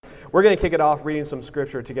We're going to kick it off reading some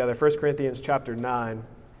scripture together. 1 Corinthians chapter 9.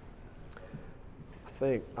 I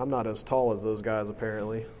think I'm not as tall as those guys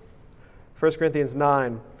apparently. 1 Corinthians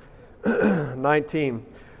 9, 19.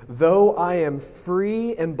 Though I am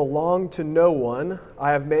free and belong to no one,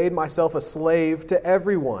 I have made myself a slave to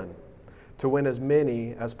everyone to win as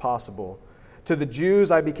many as possible. To the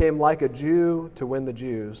Jews I became like a Jew to win the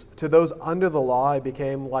Jews. To those under the law I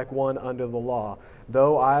became like one under the law,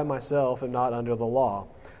 though I myself am not under the law,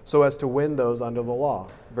 so as to win those under the law.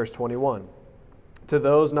 Verse 21. To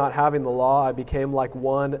those not having the law I became like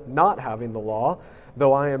one not having the law,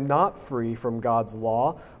 though I am not free from God's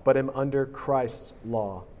law, but am under Christ's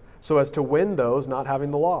law, so as to win those not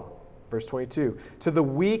having the law. Verse 22. To the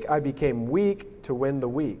weak I became weak to win the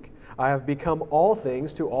weak. I have become all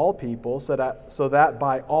things to all people, so that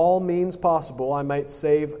by all means possible I might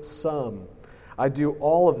save some. I do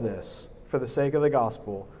all of this for the sake of the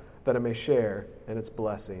gospel, that I may share in its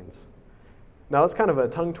blessings. Now that's kind of a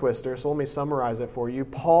tongue twister, so let me summarize it for you.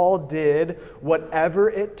 Paul did whatever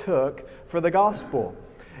it took for the gospel.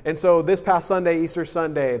 And so this past Sunday, Easter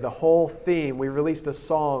Sunday, the whole theme, we released a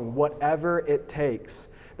song, Whatever It Takes.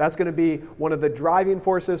 That's going to be one of the driving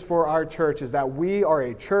forces for our church, is that we are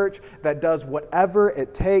a church that does whatever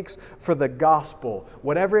it takes for the gospel,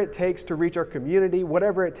 whatever it takes to reach our community,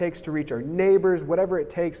 whatever it takes to reach our neighbors, whatever it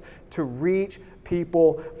takes to reach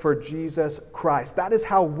people for Jesus Christ. That is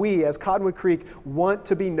how we, as Cottonwood Creek, want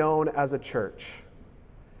to be known as a church.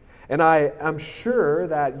 And I am sure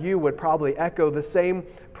that you would probably echo the same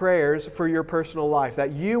prayers for your personal life,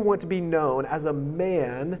 that you want to be known as a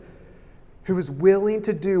man who is willing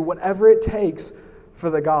to do whatever it takes for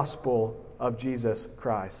the gospel of Jesus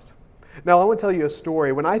Christ. Now, I want to tell you a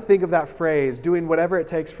story. When I think of that phrase, doing whatever it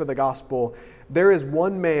takes for the gospel, there is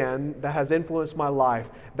one man that has influenced my life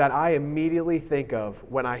that I immediately think of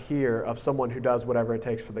when I hear of someone who does whatever it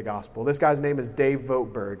takes for the gospel. This guy's name is Dave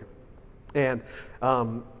Vogtberg. And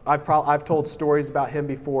I've told stories about him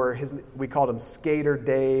before. We called him Skater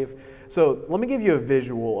Dave. So let me give you a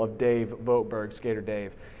visual of Dave Vogtberg, Skater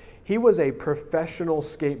Dave. He was a professional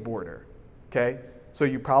skateboarder, okay? So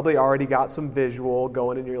you probably already got some visual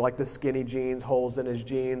going in your, like the skinny jeans, holes in his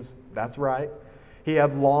jeans. That's right. He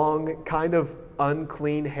had long, kind of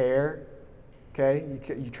unclean hair, okay?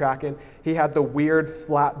 You tracking? He had the weird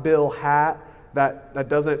flat bill hat that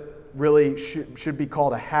doesn't really should be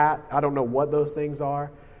called a hat. I don't know what those things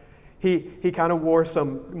are. He kind of wore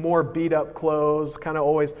some more beat up clothes, kind of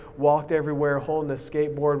always walked everywhere holding a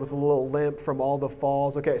skateboard with a little limp from all the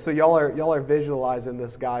falls. Okay, so y'all are visualizing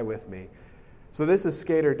this guy with me. So this is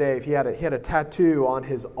Skater Dave. He had a tattoo on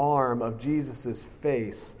his arm of Jesus'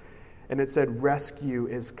 face, and it said, "Rescue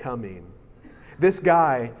is coming." This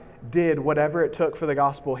guy did whatever it took for the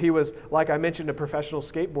gospel. He was, like I mentioned, a professional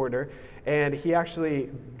skateboarder, and he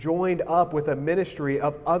actually joined up with a ministry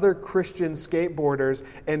of other Christian skateboarders,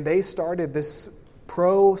 and they started this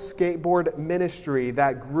pro skateboard ministry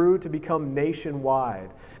that grew to become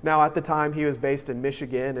nationwide. Now, at the time, he was based in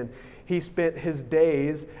Michigan, and he spent his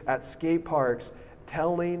days at skate parks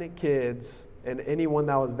telling kids and anyone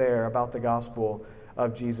that was there about the gospel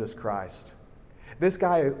of Jesus Christ. This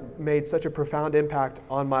guy made such a profound impact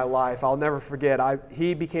on my life. I'll never forget.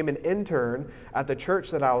 He became an intern at the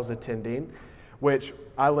church that I was attending, which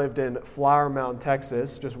I lived in Flower Mound,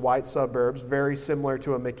 Texas, just white suburbs, very similar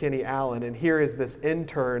to a McKinney Allen. And here is this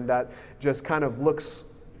intern that just kind of looks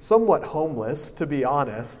somewhat homeless, to be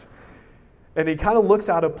honest. And he kind of looks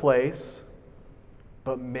out of place,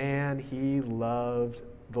 but man, he loved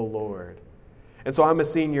the Lord. And so I'm a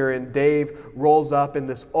senior, and Dave rolls up in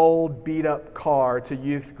this old beat-up car to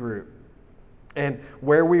youth group. And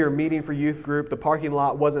where we were meeting for youth group, the parking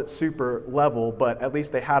lot wasn't super level, but at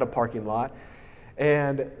least they had a parking lot.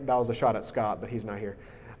 And that was a shot at Scott, but he's not here.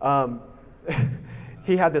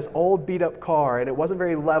 He had this old beat-up car, and it wasn't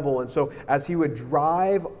very level. And so as he would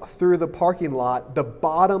drive through the parking lot, the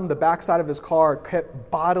backside of his car kept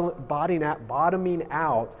bottoming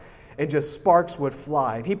out, and just sparks would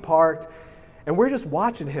fly. And he parked, and we're just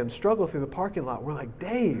watching him struggle through the parking lot. We're like,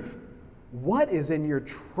 "Dave, what is in your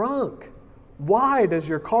trunk? Why does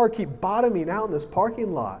your car keep bottoming out in this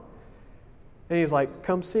parking lot?" And he's like,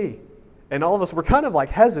 "Come see." And all of us were kind of like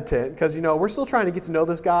hesitant because, we're still trying to get to know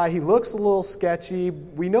this guy. He looks a little sketchy.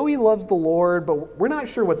 We know he loves the Lord, but we're not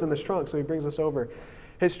sure what's in this trunk. So he brings us over.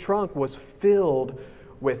 His trunk was filled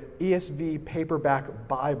with ESV paperback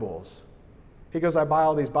Bibles. He goes, "I buy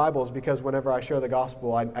all these Bibles because whenever I share the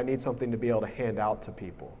gospel, I need something to be able to hand out to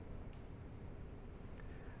people."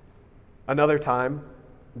 Another time,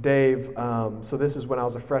 Dave, so this is when I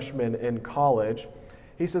was a freshman in college,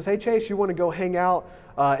 he says, "Hey, Chase, you want to go hang out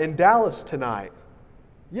in Dallas tonight?"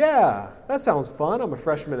 Yeah, that sounds fun. I'm a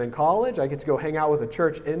freshman in college. I get to go hang out with a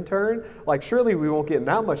church intern. Like, surely we won't get in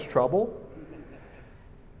that much trouble.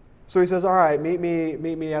 So he says, all right, meet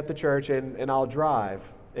me at the church and I'll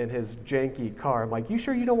drive in his janky car. I'm like, you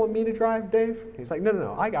sure you don't want me to drive, Dave? He's like,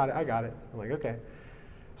 no, I got it. I'm like, okay.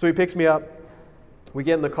 So he picks me up. We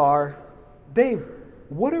get in the car. Dave,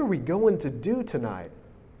 what are we going to do tonight?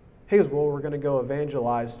 He goes, well, we're going to go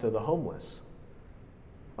evangelize to the homeless.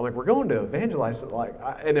 I'm like, we're going to evangelize?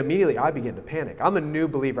 And immediately I begin to panic. I'm a new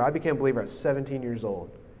believer. I became a believer at 17 years old.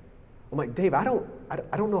 I'm like, Dave, I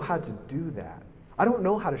don't know how to do that. I don't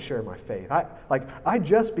know how to share my faith. I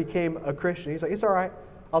just became a Christian. He's like, it's all right.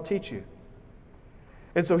 I'll teach you.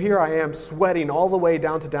 And so here I am sweating all the way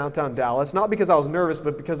down to downtown Dallas, not because I was nervous,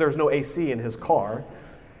 but because there was no AC in his car.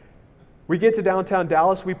 We get to downtown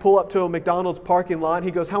Dallas. We pull up to a McDonald's parking lot.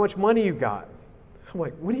 He goes, how much money you got? I'm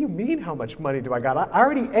like, what do you mean how much money do I got? I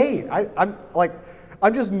already ate.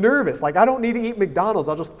 I'm just nervous. Like, I don't need to eat McDonald's.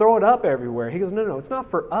 I'll just throw it up everywhere. He goes, no, it's not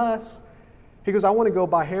for us. He goes, I want to go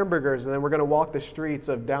buy hamburgers, and then we're going to walk the streets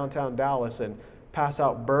of downtown Dallas and pass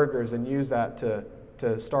out burgers and use that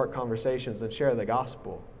to start conversations and share the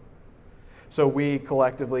gospel. So we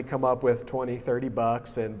collectively come up with $20,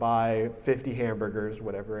 $30 and buy 50 hamburgers,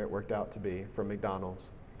 whatever it worked out to be, from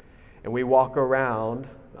McDonald's. And we walk around,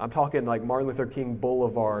 I'm talking like Martin Luther King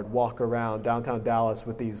Boulevard, walk around downtown Dallas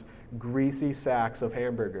with these greasy sacks of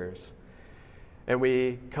hamburgers. And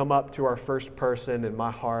we come up to our first person, and my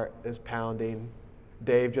heart is pounding.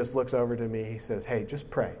 Dave just looks over to me. He says, hey, just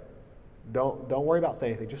pray. Don't worry about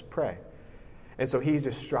saying anything, just pray. And so he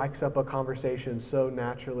just strikes up a conversation so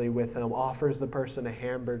naturally with him, offers the person a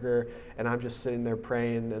hamburger, and I'm just sitting there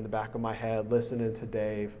praying in the back of my head, listening to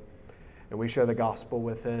Dave. And we share the gospel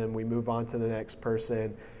with him. We move on to the next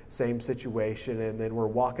person, same situation, and then we're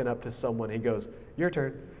walking up to someone. He goes, your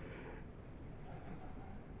turn.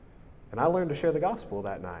 And I learned to share the gospel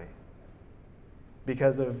that night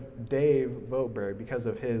because of Dave Vogtberg, because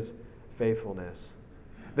of his faithfulness.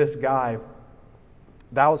 This guy,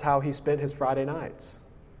 that was how he spent his Friday nights,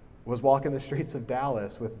 was walking the streets of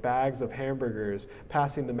Dallas with bags of hamburgers,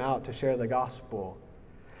 passing them out to share the gospel.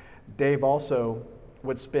 Dave also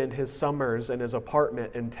would spend his summers in his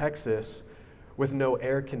apartment in Texas with no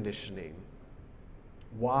air conditioning.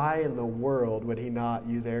 Why in the world would he not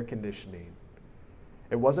use air conditioning?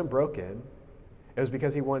 It wasn't broken. It was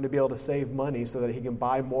because he wanted to be able to save money so that he can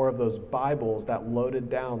buy more of those Bibles that loaded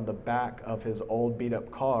down the back of his old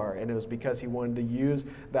beat-up car. And it was because he wanted to use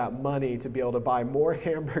that money to be able to buy more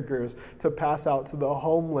hamburgers to pass out to the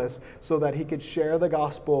homeless so that he could share the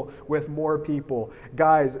gospel with more people.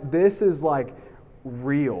 Guys, this is like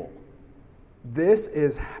real. This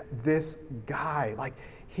is this guy.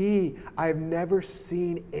 I've never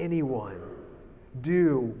seen anyone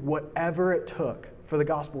do whatever it took for the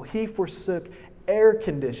gospel. He forsook air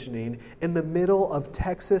conditioning in the middle of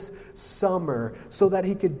Texas summer so that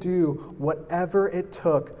he could do whatever it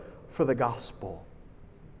took for the gospel.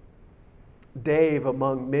 Dave,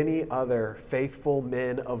 among many other faithful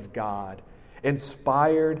men of God,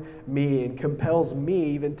 inspired me and compels me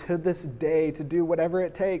even to this day to do whatever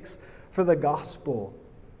it takes for the gospel.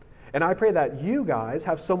 And I pray that you guys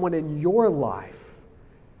have someone in your life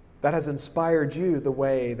that has inspired you the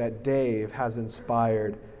way that Dave has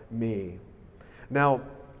inspired me. Now,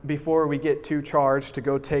 before we get too charged to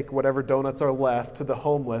go take whatever donuts are left to the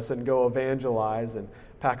homeless and go evangelize and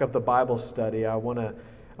pack up the Bible study, I want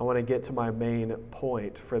to get to my main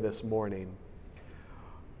point for this morning.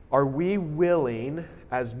 Are we willing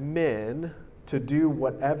as men to do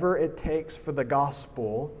whatever it takes for the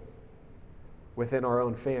gospel within our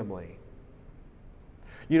own family?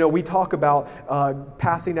 You know, we talk about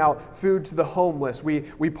passing out food to the homeless.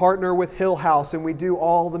 We partner with Hill House and we do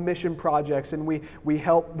all the mission projects and we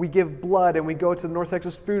help, we give blood and we go to the North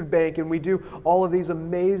Texas Food Bank and we do all of these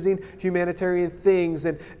amazing humanitarian things.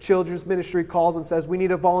 And children's ministry calls and says, we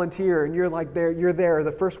need a volunteer. And you're there, the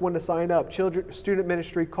first one to sign up. Student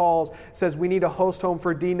ministry calls, says, we need a host home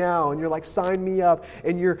for D Now. And you're like, sign me up.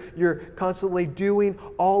 And you're constantly doing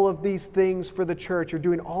all of these things for the church. You're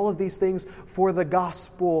doing all of these things for the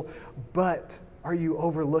gospel. But are you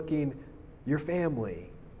overlooking your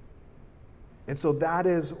family? And so that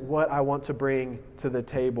is what I want to bring to the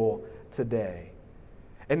table today.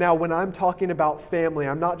 And now when I'm talking about family,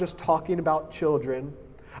 I'm not just talking about children.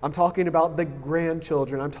 I'm talking about the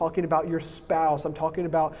grandchildren. I'm talking about your spouse. I'm talking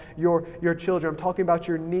about your children. I'm talking about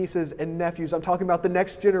your nieces and nephews. I'm talking about the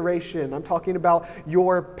next generation. I'm talking about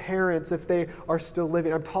your parents if they are still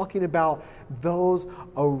living. I'm talking about those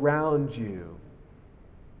around you.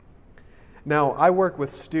 Now, I work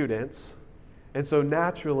with students, And so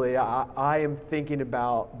naturally, I am thinking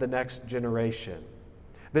about the next generation.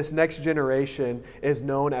 This next generation is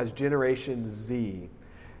known as Generation Z.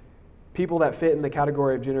 People that fit in the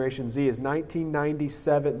category of Generation Z is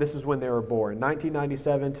 1997, this is when they were born,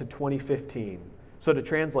 1997 to 2015. So to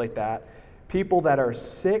translate that, people that are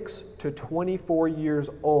 6 to 24 years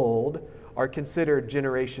old are considered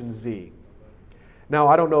Generation Z. Now,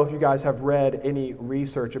 I don't know if you guys have read any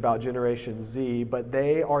research about Generation Z, but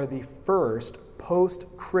they are the first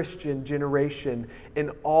post-Christian generation in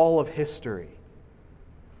all of history.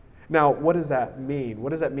 Now, what does that mean?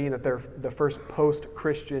 What does that mean that they're the first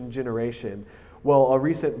post-Christian generation? Well, a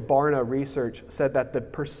recent Barna research said that the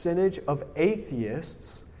percentage of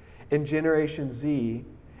atheists in Generation Z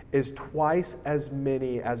is twice as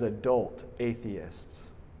many as adult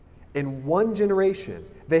atheists. In one generation,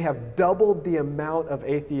 they have doubled the amount of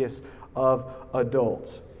atheists of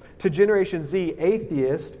adults. To Generation Z,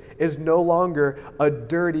 atheist is no longer a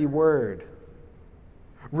dirty word.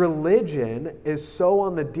 Religion is so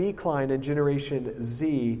on the decline in Generation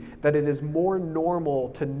Z that it is more normal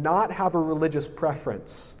to not have a religious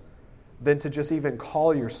preference than to just even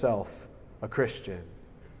call yourself a Christian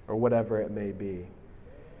or whatever it may be.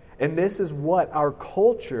 And this is what our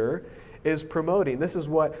culture is promoting. This is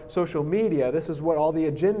what social media, this is what all the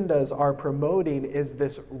agendas are promoting, is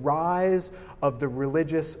this rise of the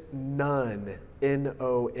religious none,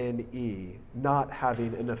 N-O-N-E, not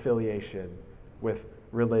having an affiliation with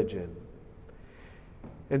religion.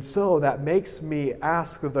 And so that makes me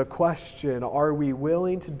ask the question, are we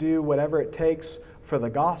willing to do whatever it takes for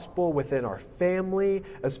the gospel within our family,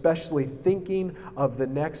 especially thinking of the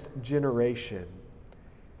next generation?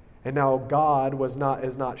 And now God is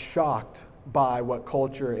not shocked by what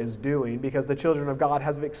culture is doing, because the children of God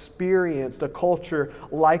have experienced a culture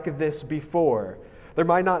like this before. There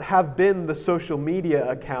might not have been the social media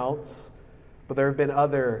accounts, but there have been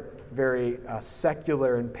other very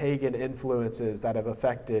secular and pagan influences that have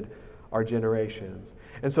affected our generations.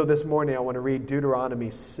 And so this morning I want to read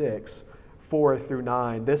Deuteronomy 6, 4 through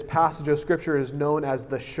 9. This passage of Scripture is known as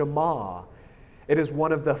the Shema. It is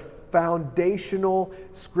one of the foundational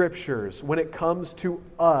scriptures when it comes to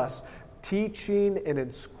us teaching and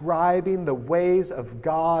inscribing the ways of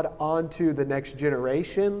God onto the next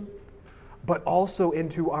generation, but also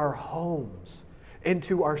into our homes,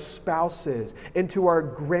 into our spouses, into our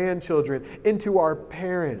grandchildren, into our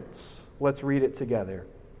parents. Let's read it together.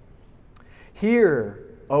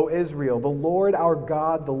 Hear, O Israel, the Lord our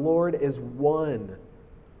God, the Lord is one.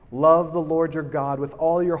 Love the Lord your God with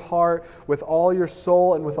all your heart, with all your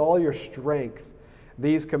soul, and with all your strength.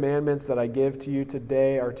 These commandments that I give to you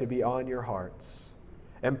today are to be on your hearts.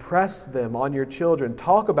 Impress them on your children.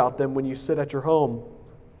 Talk about them when you sit at your home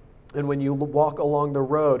and when you walk along the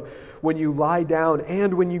road, when you lie down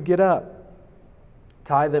and when you get up.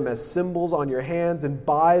 Tie them as symbols on your hands and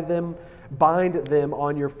bind them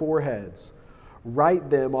on your foreheads. Write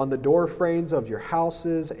them on the door frames of your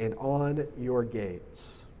houses and on your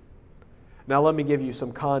gates. Now let me give you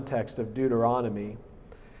some context of Deuteronomy.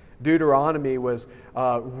 Deuteronomy was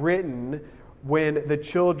written when the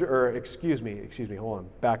children, hold on,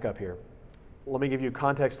 back up here. Let me give you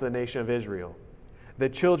context of the nation of Israel. The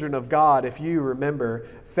children of God, if you remember,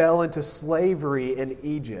 fell into slavery in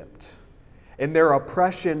Egypt. And their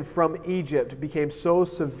oppression from Egypt became so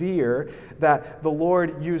severe that the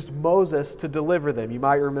Lord used Moses to deliver them. You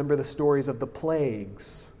might remember the stories of the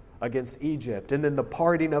plagues against Egypt, and then the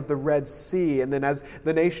parting of the Red Sea. And then as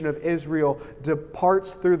the nation of Israel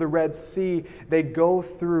departs through the Red Sea, they go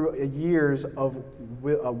through years of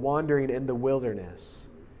wandering in the wilderness.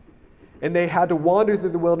 And they had to wander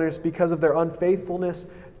through the wilderness because of their unfaithfulness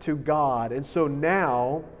to God. And so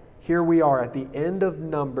now, here we are at the end of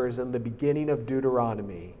Numbers and the beginning of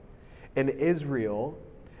Deuteronomy. And Israel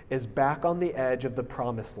is back on the edge of the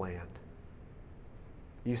Promised Land.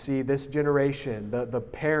 You see, this generation, the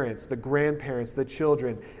parents, the grandparents, the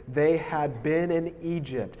children, they had been in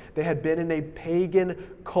Egypt. They had been in a pagan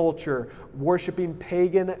culture, worshiping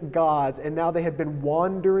pagan gods, and now they had been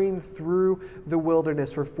wandering through the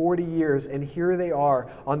wilderness for 40 years, and here they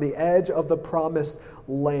are on the edge of the Promised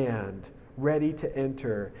Land, ready to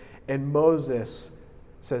enter. And Moses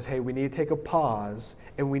says, hey, we need to take a pause,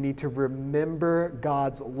 and we need to remember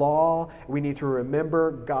God's law. We need to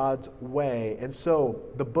remember God's way. And so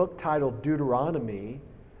the book titled Deuteronomy,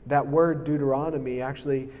 that word Deuteronomy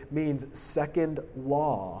actually means second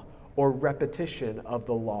law or repetition of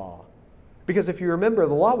the law. Because if you remember,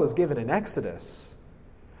 the law was given in Exodus.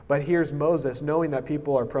 But here's Moses knowing that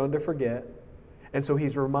people are prone to forget. And so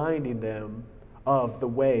he's reminding them of the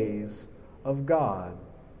ways of God.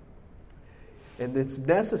 And it's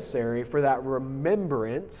necessary for that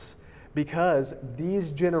remembrance because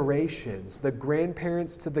these generations, the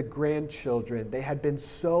grandparents to the grandchildren, they had been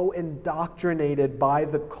so indoctrinated by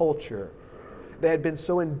the culture. They had been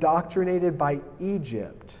so indoctrinated by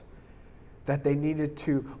Egypt that they needed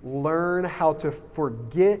to learn how to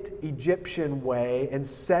forget Egyptian way and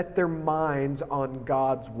set their minds on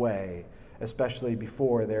God's way, especially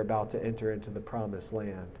before they're about to enter into the promised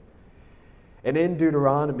land. And in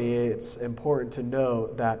Deuteronomy, it's important to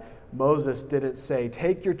note that Moses didn't say,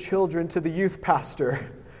 take your children to the youth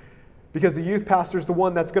pastor, because the youth pastor is the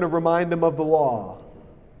one that's going to remind them of the law.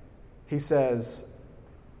 He says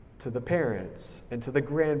to the parents and to the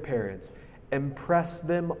grandparents, impress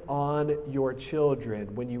them on your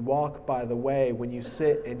children when you walk by the way, when you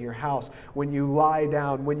sit in your house, when you lie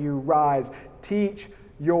down, when you rise. Teach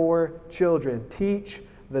your children. Teach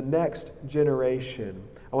the next generation.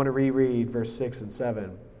 I want to reread verse 6 and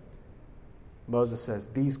 7. Moses says,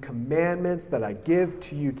 these commandments that I give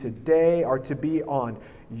to you today are to be on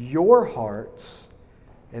your hearts,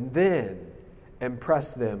 and then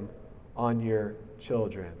impress them on your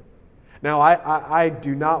children. Now, I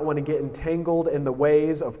do not want to get entangled in the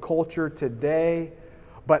ways of culture today,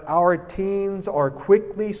 but our teens are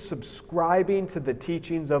quickly subscribing to the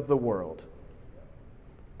teachings of the world.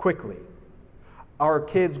 Quickly. Our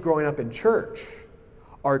kids growing up in church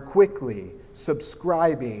are quickly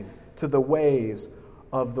subscribing to the ways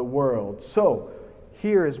of the world. So,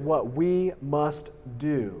 here is what we must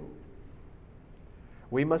do.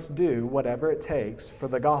 We must do whatever it takes for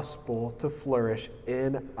the gospel to flourish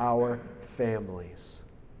in our families.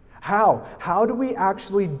 How? How do we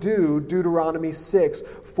actually do Deuteronomy 6,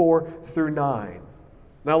 4 through 9?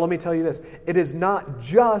 Now let me tell you this. It is not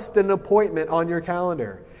just an appointment on your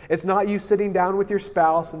calendar. It's not you sitting down with your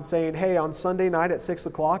spouse and saying, hey, on Sunday night at 6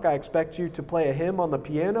 o'clock, I expect you to play a hymn on the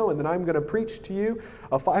piano, and then I'm going to preach to you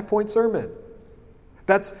a 5-point sermon.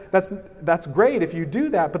 That's great if you do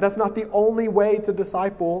that, but that's not the only way to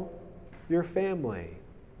disciple your family.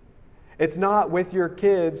 It's not with your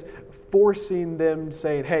kids forcing them,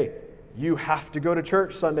 saying, hey, you have to go to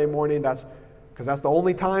church Sunday morning. Because that's the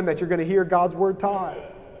only time that you're going to hear God's word taught.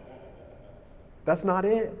 That's not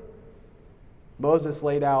it. Moses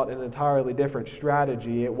laid out an entirely different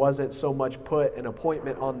strategy. It wasn't so much put an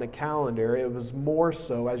appointment on the calendar. It was more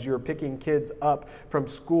so as you're picking kids up from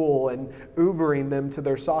school and Ubering them to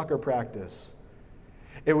their soccer practice.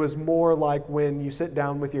 It was more like when you sit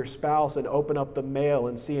down with your spouse and open up the mail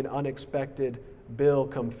and see an unexpected bill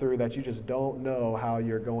come through that you just don't know how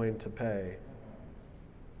you're going to pay.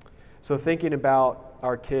 So thinking about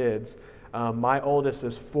our kids, my oldest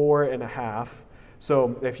is 4.5.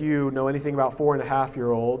 So if you know anything about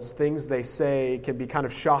 4.5-year-olds, things they say can be kind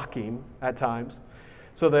of shocking at times.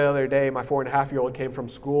 So the other day, my 4.5-year-old came from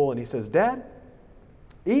school and he says, Dad,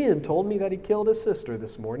 Ian told me that he killed his sister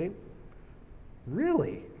this morning.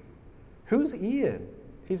 Really? Who's Ian?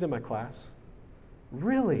 He's in my class.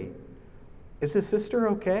 Really? Is his sister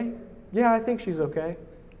okay? Yeah, I think she's okay.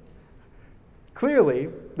 Clearly,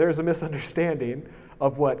 there's a misunderstanding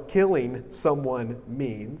of what killing someone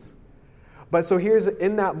means. But so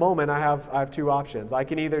in that moment, I have two options. I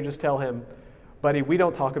can either just tell him, buddy, we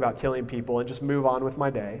don't talk about killing people, and just move on with my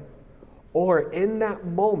day. Or in that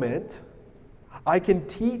moment, I can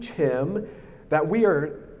teach him that we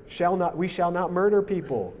shall not murder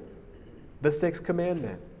people. The 6th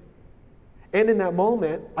commandment. And in that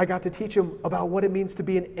moment, I got to teach him about what it means to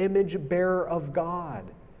be an image bearer of God.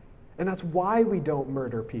 And that's why we don't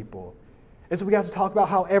murder people. And so we got to talk about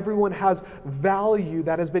how everyone has value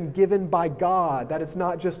that has been given by God, that it's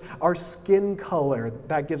not just our skin color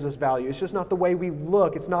that gives us value. It's just not the way we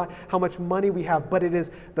look. It's not how much money we have, but it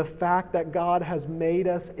is the fact that God has made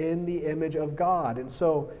us in the image of God. And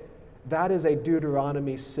so that is a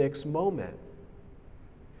Deuteronomy 6 moment.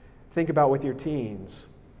 Think about with your teens.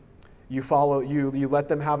 You let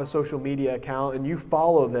them have a social media account and you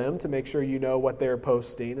follow them to make sure you know what they're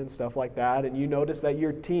posting and stuff like that. And you notice that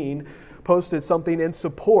your teen posted something in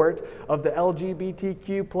support of the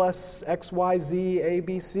LGBTQ plus XYZ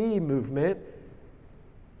ABC movement.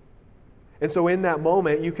 And so in that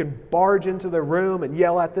moment, you can barge into the room and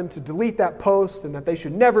yell at them to delete that post and that they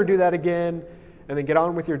should never do that again and then get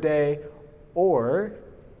on with your day. Or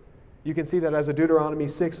you can see that as a Deuteronomy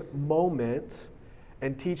 6 moment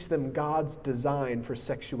and teach them God's design for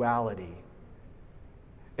sexuality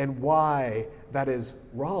and why that is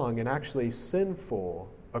wrong and actually sinful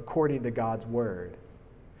according to God's word.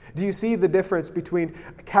 Do you see the difference between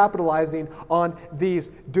capitalizing on these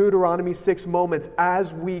Deuteronomy 6 moments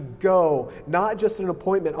as we go, not just an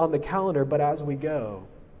appointment on the calendar, but as we go?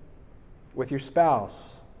 With your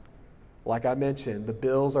spouse, Like I mentioned, the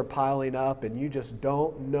bills are piling up and you just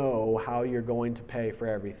don't know how you're going to pay for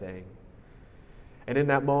everything. And in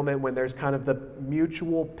that moment when there's kind of the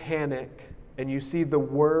mutual panic and you see the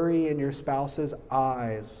worry in your spouse's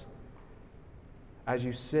eyes, as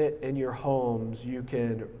you sit in your homes, you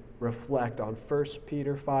can reflect on 1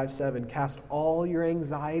 Peter 5:7. Cast all your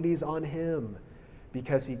anxieties on him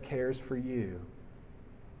because he cares for you.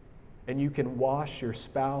 And you can wash your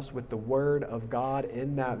spouse with the word of God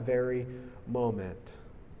in that very moment.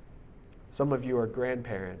 Some of you are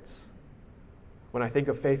grandparents. When I think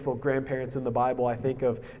of faithful grandparents in the Bible, I think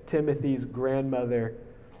of Timothy's grandmother.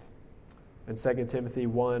 In 2 Timothy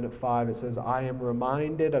 1:5, it says, I am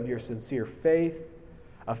reminded of your sincere faith,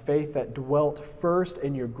 a faith that dwelt first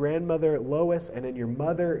in your grandmother Lois and in your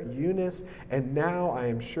mother Eunice, and now I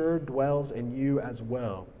am sure dwells in you as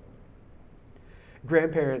well.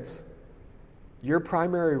 Grandparents, your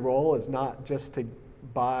primary role is not just to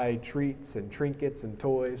buy treats and trinkets and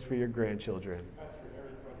toys for your grandchildren. Pastor, you're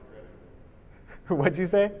very fond of your grandchildren. What'd you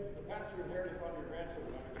say? It's the pastor, you're very fond of your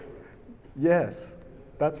grandchildren, not your children. Yes,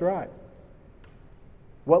 that's right.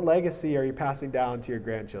 What legacy are you passing down to your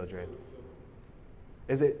grandchildren?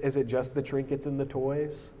 Is it just the trinkets and the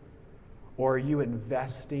toys? Or are you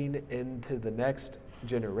investing into the next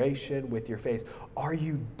generation with your faith? Are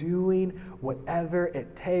you doing whatever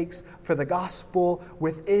it takes for the gospel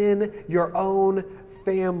within your own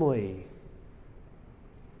family?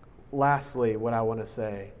 Lastly, what I want to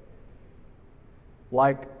say,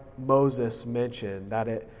 like Moses mentioned, that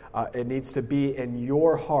it needs to be in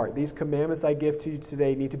your heart. These commandments I give to you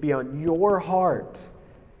today need to be on your heart,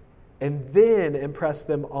 and then impress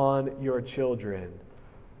them on your children.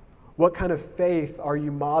 What kind of faith are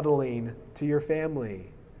you modeling to your family?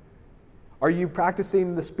 Are you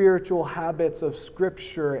practicing the spiritual habits of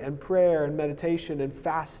Scripture and prayer and meditation and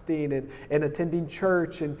fasting and attending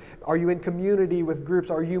church? And are you in community with groups?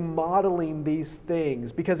 Are you modeling these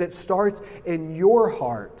things? Because it starts in your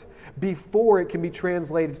heart before it can be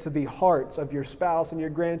translated to the hearts of your spouse and your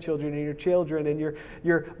grandchildren and your children and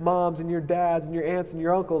your moms and your dads and your aunts and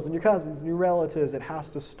your uncles and your cousins and your relatives. It has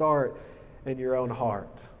to start in your own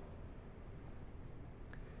heart.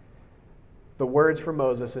 The words from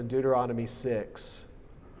Moses in Deuteronomy 6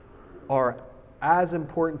 are as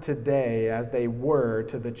important today as they were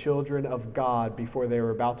to the children of God before they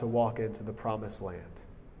were about to walk into the promised land.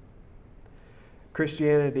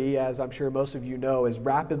 Christianity, as I'm sure most of you know, is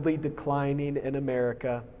rapidly declining in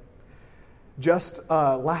America. Just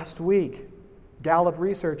last week, Gallup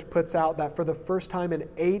Research puts out that for the first time in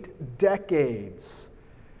 8 decades,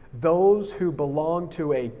 those who belong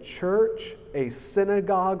to a church, a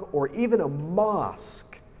synagogue, or even a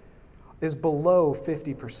mosque is below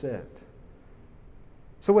 50%.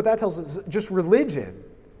 So what that tells us is just religion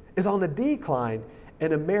is on the decline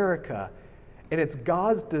in America. And it's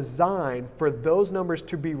God's design for those numbers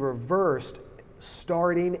to be reversed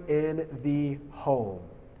starting in the home.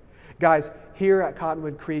 Guys, here at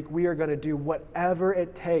Cottonwood Creek, we are going to do whatever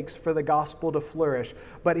it takes for the gospel to flourish.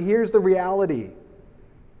 But here's the reality.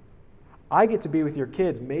 I get to be with your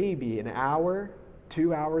kids maybe an hour,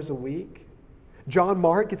 2 hours a week. John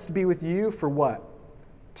Mark gets to be with you for what?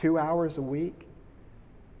 2 hours a week?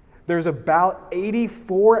 There's about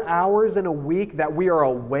 84 hours in a week that we are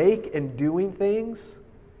awake and doing things.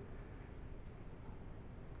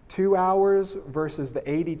 2 hours versus the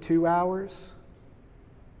 82 hours.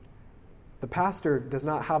 The pastor does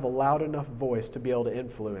not have a loud enough voice to be able to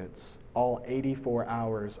influence all 84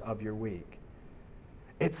 hours of your week.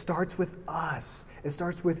 It starts with us. It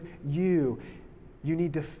starts with you. You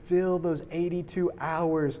need to fill those 82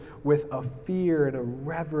 hours with a fear and a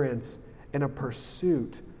reverence and a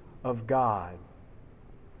pursuit of God.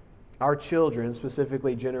 Our children,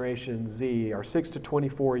 specifically Generation Z, our 6 to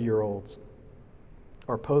 24-year-olds,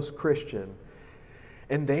 are post-Christian,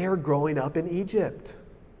 and they are growing up in Egypt.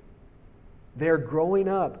 They're growing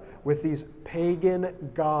up with these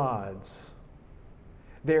pagan gods.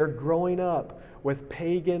 They're growing up with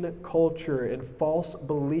pagan culture and false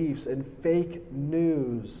beliefs and fake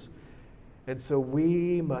news. And so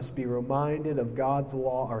we must be reminded of God's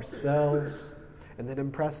law ourselves, and then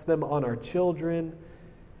impress them on our children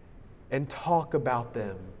and talk about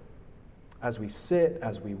them as we sit,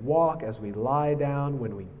 as we walk, as we lie down,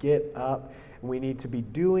 when we get up. We need to be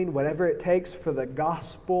doing whatever it takes for the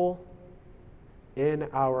gospel in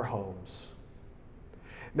our homes.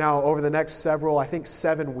 Now, over the next several, I think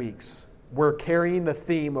 7 weeks, we're carrying the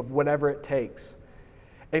theme of whatever it takes.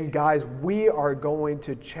 And guys, we are going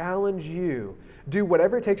to challenge you. Do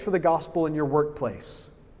whatever it takes for the gospel in your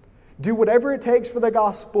workplace. Do whatever it takes for the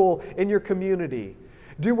gospel in your community.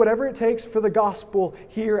 Do whatever it takes for the gospel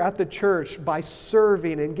here at the church by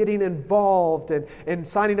serving and getting involved and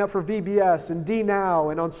signing up for VBS and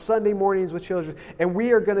DNow and on Sunday mornings with children. And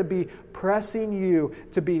we are going to be pressing you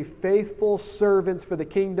to be faithful servants for the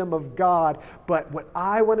kingdom of God. But what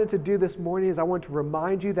I wanted to do this morning is I want to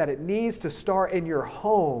remind you that it needs to start in your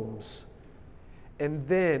homes and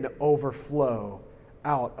then overflow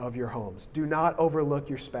out of your homes. Do not overlook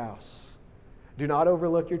your spouse. Do not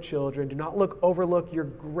overlook your children. Do not overlook your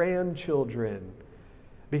grandchildren,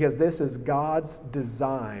 because this is God's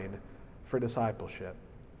design for discipleship.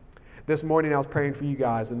 This morning I was praying for you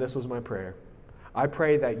guys, and this was my prayer. I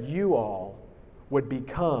pray that you all would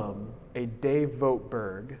become a Dave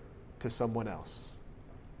Vogtberg to someone else.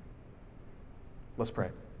 Let's pray.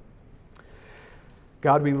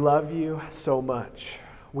 God, we love you so much.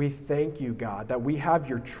 We thank you, God, that we have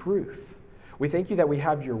your truth. We thank you that we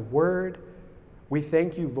have your word. We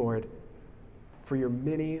thank you, Lord, for your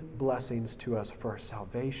many blessings to us, for our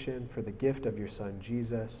salvation, for the gift of your Son,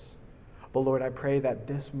 Jesus. But Lord, I pray that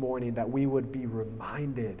this morning that we would be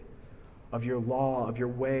reminded of your law, of your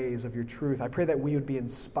ways, of your truth. I pray that we would be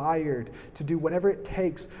inspired to do whatever it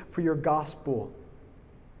takes for your gospel.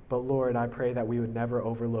 But Lord, I pray that we would never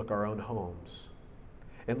overlook our own homes.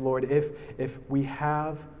 And Lord, if we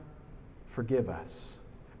have, forgive us.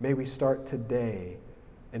 May we start today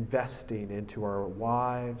investing into our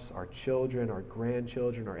wives, our children, our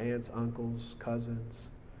grandchildren, our aunts, uncles,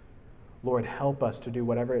 cousins. Lord, help us to do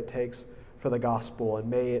whatever it takes for the gospel, and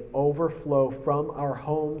may it overflow from our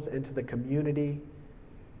homes into the community,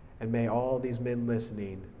 and may all these men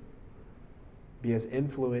listening be as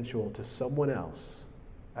influential to someone else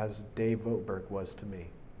as Dave Vogtberg was to me.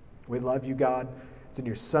 We love you, God. It's in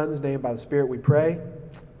your Son's name, by the Spirit, we pray.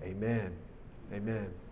 Amen. Amen.